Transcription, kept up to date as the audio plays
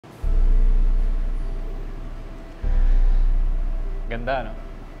Ganda, no?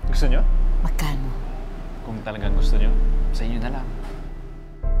 Gusto nyo? Magkano? Kung talagang gusto nyo, sa inyo na lang.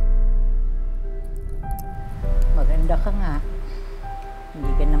 Maganda ka nga.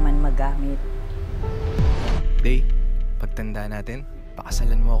 Hindi ka naman magamit. Day, pagtanda natin,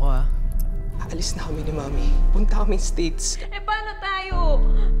 pakasalan mo ako ha. Aalis na kami ni Mami. Punta kami States. Eh, paano tayo?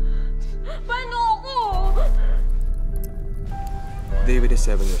 Paano ako? David is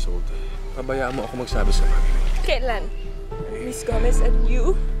 7 years old. Pabayaan mo ako magsabi sa mami. Kailan? Miss Gomez and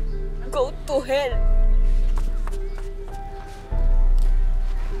you go to hell.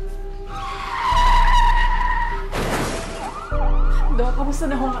 Dok, kamusta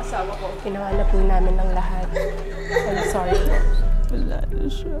na ang asawa ko? Ginawa na po namin ng lahat. I'm sorry. Wala na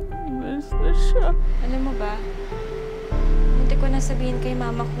siya. Miss na siya. Alam mo ba, hindi ko na sabihin kay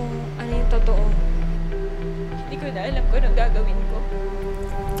mama kung ano yung totoo. Hindi ko na alam kung anong gagawin ko.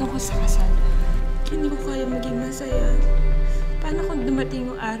 Tungkol sa kasal, hindi ko kaya maging masaya. Paano kung dumating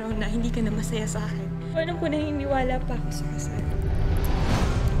yung araw na hindi ka na masaya sa akin? Paano kung naniniwala pa ako sa kasal?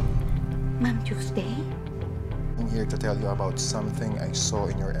 Ma'am Tuesday? I'm here to tell you about something I saw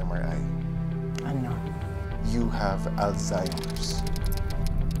in your MRI. Ano? You have Alzheimer's.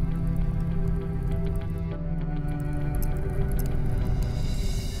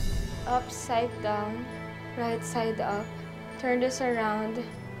 Upside down, right side up, turn this around,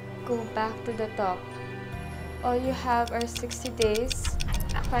 go back to the top. All you have are 60 days.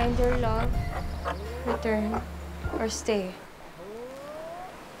 Find your love, return, or stay.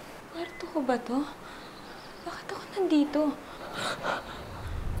 Kwarto ko ba to? Bakit ako nandito?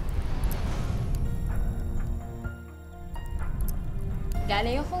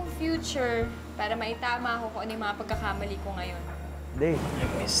 Lalay akong future para maitama ako kung ano yung mga pagkakamali ko ngayon. Day, I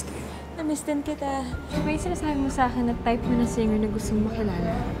missed you. Na-miss din kita. May sinasabi mo sa akin na type mo na singer na gusto mong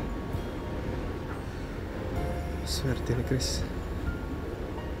makilala. Swerte ni Chris.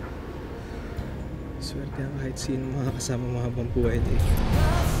 Swerte ang kahit sino makakasama mahabang buhay, Day.